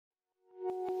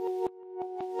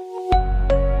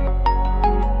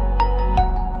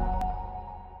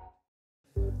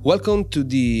Welcome to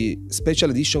the special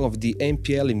edition of the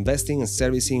NPL Investing and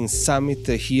Servicing Summit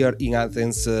here in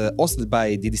Athens, hosted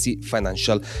by DDC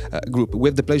Financial Group. We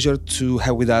have the pleasure to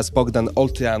have with us Bogdan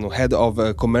Olteanu, Head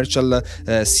of Commercial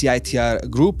CITR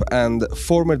Group and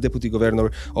former Deputy Governor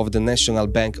of the National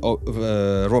Bank of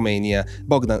Romania.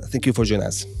 Bogdan, thank you for joining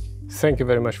us. Thank you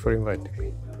very much for inviting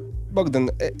me. Bogdan,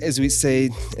 as we say,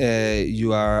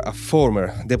 you are a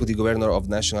former Deputy Governor of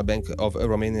the National Bank of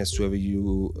Romania, so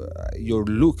your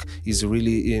look is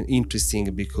really interesting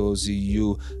because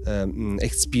you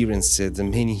experienced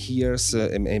many years,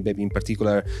 and maybe in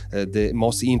particular the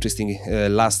most interesting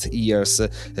last years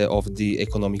of the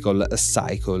economical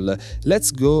cycle.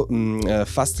 Let's go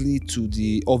fastly to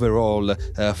the overall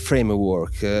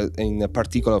framework, in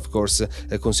particular, of course,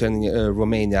 concerning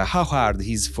Romania. How hard it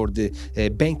is for the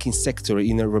banking sector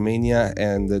in Romania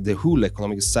and the whole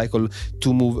economic cycle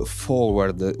to move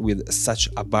forward with such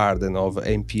a burden of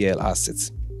NPL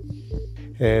assets?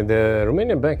 The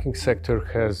Romanian banking sector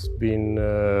has been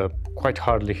quite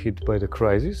hardly hit by the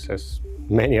crisis, as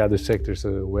many other sectors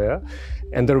were,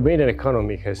 and the Romanian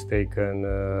economy has taken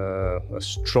a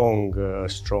strong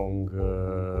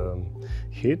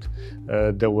hit.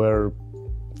 There were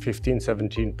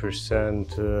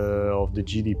 15-17% of the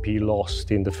GDP lost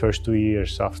in the first 2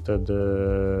 years after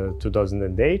the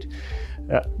 2008,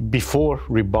 before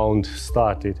rebound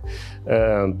started.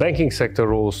 Banking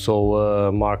sector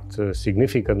also marked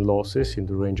significant losses in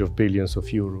the range of billions of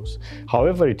euros.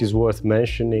 However, it is worth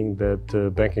mentioning that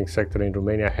the banking sector in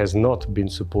Romania has not been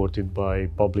supported by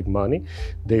public money.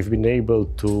 They've been able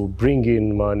to bring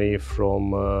in money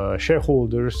from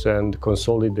shareholders and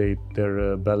consolidate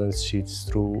their balance sheets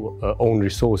through own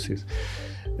resources.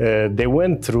 They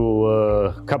went through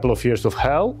a couple of years of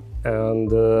hell, and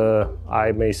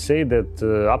I may say that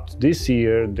up to this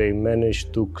year they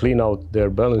managed to clean out their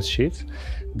balance sheets.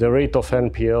 The rate of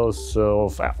NPLs,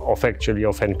 of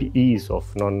NPEs,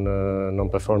 of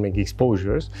non-performing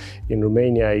exposures in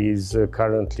Romania is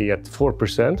currently at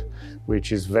 4%,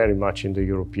 which is very much in the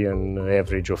European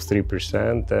average of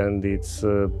 3%, and it's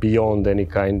beyond any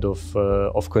kind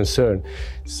of concern.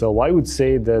 So I would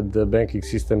say that the banking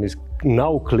system is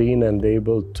now clean and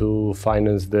able to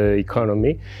finance the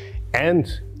economy, and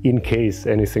in case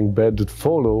anything bad would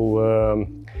follow,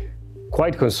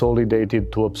 quite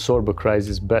consolidated to absorb a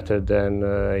crisis better than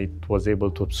it was able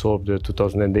to absorb the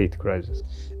 2008 crisis.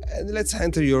 Let's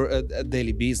enter your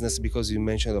daily business, because you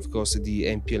mentioned, of course, the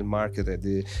NPL market,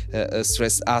 the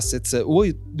stressed assets.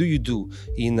 What do you do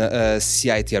in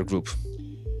CITR Group?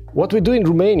 What we do in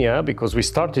Romania, because we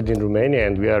started in Romania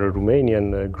and we are a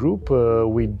Romanian group,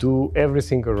 we do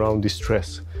everything around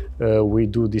distress. We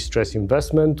do distress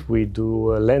investment, we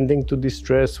do lending to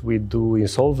distress, we do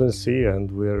insolvency,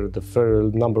 and we're the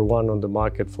number one on the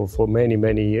market for many,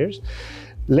 many years.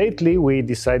 Lately, we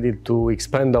decided to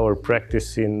expand our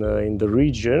practice in the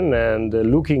region, and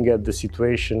looking at the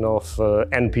situation of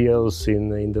NPLs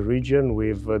in the region,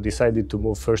 we've decided to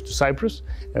move first to Cyprus,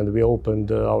 and we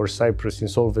opened our Cyprus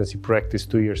insolvency practice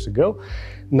 2 years ago.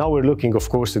 Now we're looking, of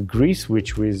course, at Greece,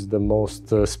 which was the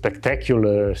most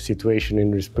spectacular situation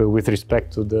with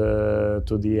respect to the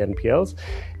NPLs.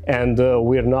 And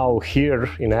we're now here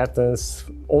in Athens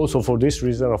also for this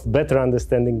reason of better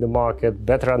understanding the market,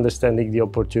 better understanding the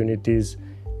opportunities,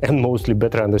 and mostly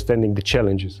better understanding the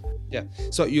challenges. Yeah,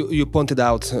 so you pointed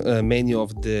out many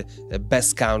of the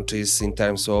best countries in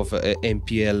terms of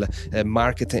NPL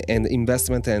market and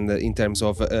investment, and in terms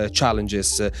of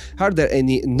challenges. Are there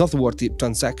any noteworthy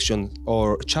transactions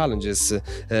or challenges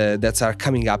that are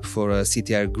coming up for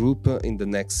CITR Group in the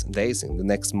next days, in the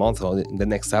next month, or in the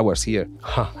next hours here?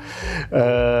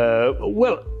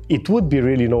 Well, it would be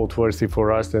really noteworthy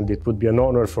for us, and it would be an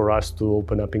honor for us to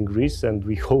open up in Greece, and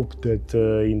we hope that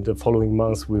in the following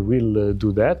months we will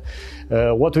do that.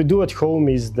 What we do at home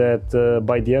is that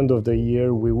by the end of the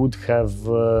year we would have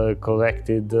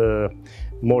collected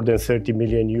more than 30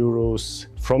 million euros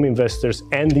from investors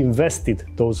and invested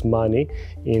those money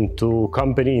into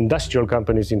industrial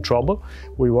companies in trouble.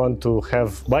 We want to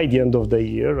have, by the end of the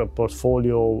year, a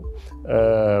portfolio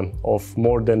of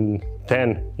more than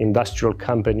 10 industrial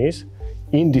companies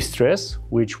in distress,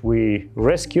 which we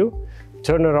rescue,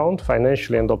 turn around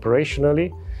financially and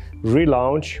operationally,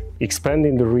 relaunch, expand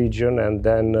in the region, and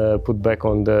then put back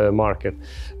on the market.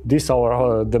 These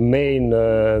are the main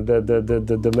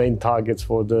targets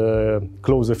for the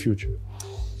closer future.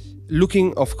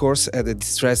 Looking, of course, at the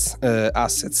distressed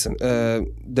assets,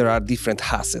 there are different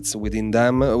assets within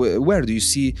them. Where do you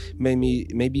see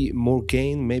maybe more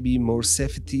gain, maybe more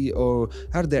safety, or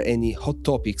are there any hot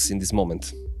topics in this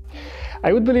moment?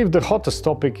 I would believe the hottest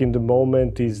topic in the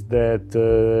moment is that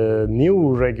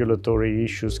new regulatory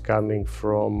issues coming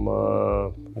from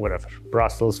wherever,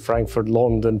 Brussels, Frankfurt,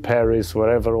 London, Paris,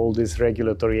 wherever all these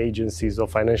regulatory agencies of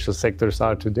financial sectors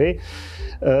are today,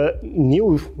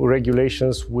 new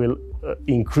regulations will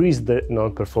increase the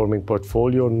non-performing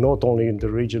portfolio, not only in the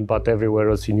region but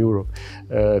everywhere else in Europe.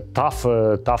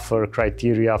 Tougher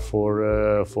criteria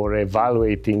for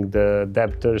evaluating the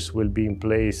debtors will be in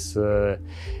place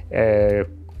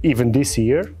even this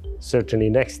year, certainly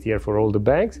next year for all the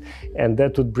banks, and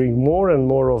that would bring more and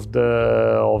more of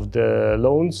the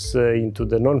loans into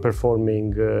the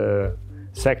non-performing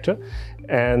sector,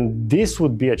 and this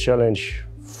would be a challenge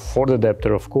for the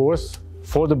debtor, of course,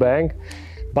 for the bank.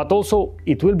 But also,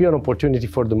 it will be an opportunity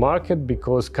for the market,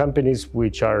 because companies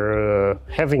which are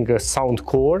having a sound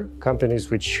core,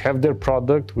 companies which have their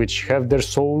product, which have their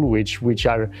soul, which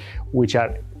are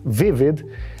vivid,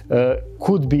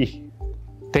 could be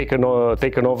taken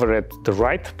over at the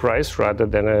right price rather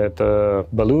than at a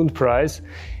ballooned price,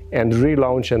 and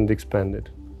relaunch and expand it.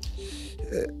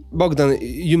 Bogdan,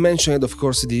 you mentioned, of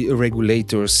course, the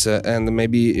regulators, and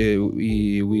maybe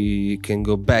we can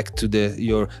go back to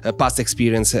your past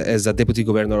experience as a deputy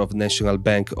governor of the National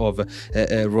Bank of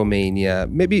Romania.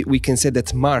 Maybe we can say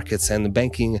that markets and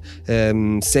banking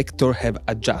sector have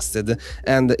adjusted,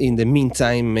 and in the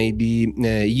meantime, maybe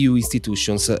EU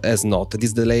institutions has not.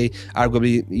 This delay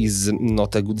arguably is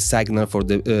not a good signal for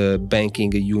the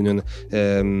banking union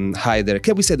either.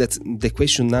 Can we say that the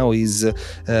question now is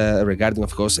regarding,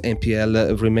 of course,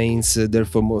 NPL remains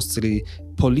therefore mostly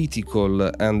political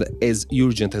and as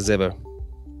urgent as ever?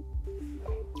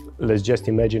 Let's just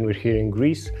imagine we're here in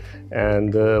Greece,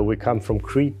 and we come from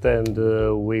Crete, and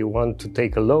we want to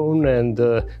take a loan, and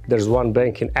there's one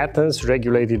bank in Athens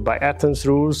regulated by Athens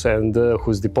rules, and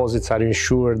whose deposits are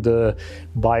insured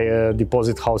by a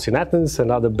deposit house in Athens,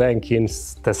 another bank in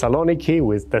Thessaloniki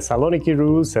with Thessaloniki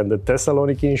rules and the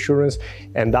Thessaloniki insurance,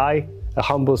 and I, a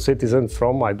humble citizen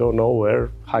from I don't know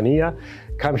where, Hania,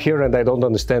 come here and I don't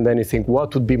understand anything.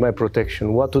 What would be my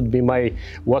protection? What would be my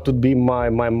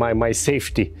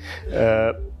safety?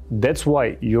 That's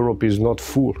why Europe is not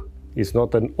full. It's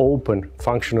not an open,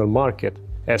 functional market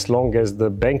as long as the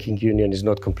banking union is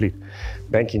not complete.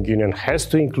 Banking union has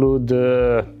to include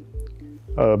a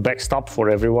backstop for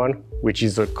everyone, which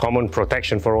is a common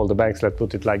protection for all the banks, let's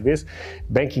put it like this.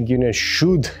 Banking union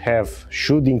should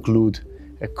include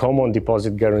a common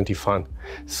deposit guarantee fund.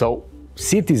 So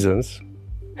citizens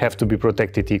have to be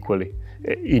protected equally.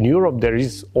 In Europe, there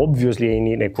is obviously an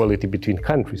inequality between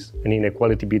countries, an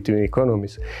inequality between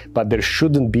economies, but there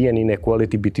shouldn't be an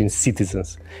inequality between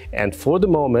citizens. And for the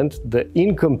moment, the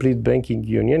incomplete banking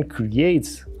union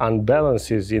creates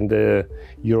unbalances in the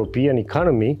European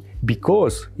economy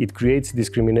because it creates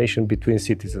discrimination between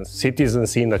citizens.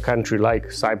 Citizens in a country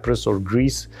like Cyprus or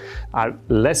Greece are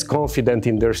less confident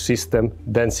in their system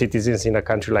than citizens in a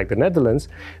country like the Netherlands.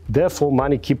 Therefore,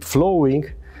 money keeps flowing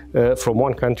from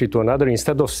one country to another,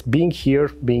 instead of being here,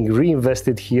 being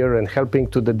reinvested here and helping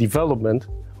to the development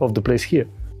of the place here.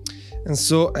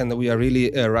 And we are really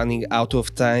running out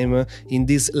of time in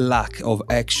this lack of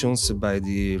actions by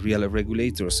the real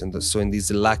regulators, and so in this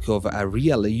lack of a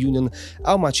real union.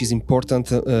 How much is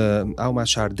important? How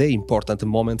much are they important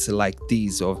moments like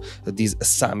these of this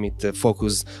summit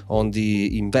focused on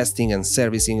the investing and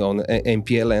servicing on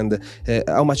NPL, and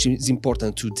how much is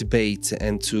important to debate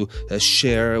and to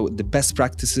share the best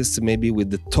practices, maybe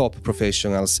with the top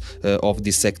professionals of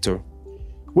this sector?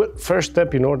 Well, first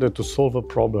step in order to solve a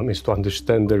problem is to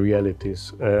understand the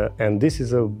realities. And this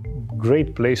is a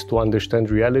great place to understand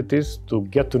realities, to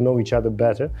get to know each other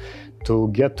better, to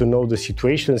get to know the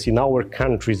situations in our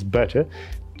countries better,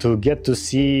 to get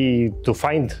to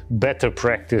find better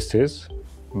practices,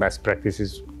 best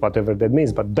practices, whatever that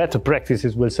means, but better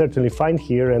practices we'll certainly find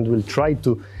here, and we'll try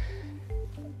to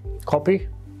copy,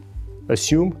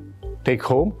 assume, take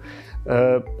home.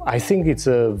 I think it's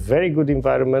a very good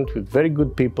environment with very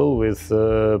good people, with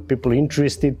people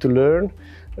interested to learn,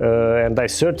 and I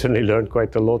certainly learned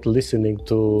quite a lot listening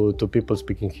to people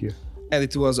speaking here. And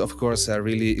it was, of course, a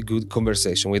really good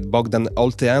conversation with Bogdan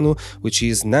Olteanu, which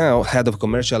is now head of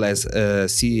commercial as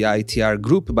CITR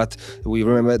Group, but we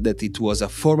remember that it was a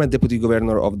former deputy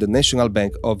governor of the National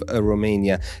Bank of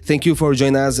Romania. Thank you for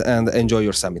joining us and enjoy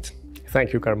your summit.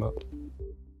 Thank you, Karma.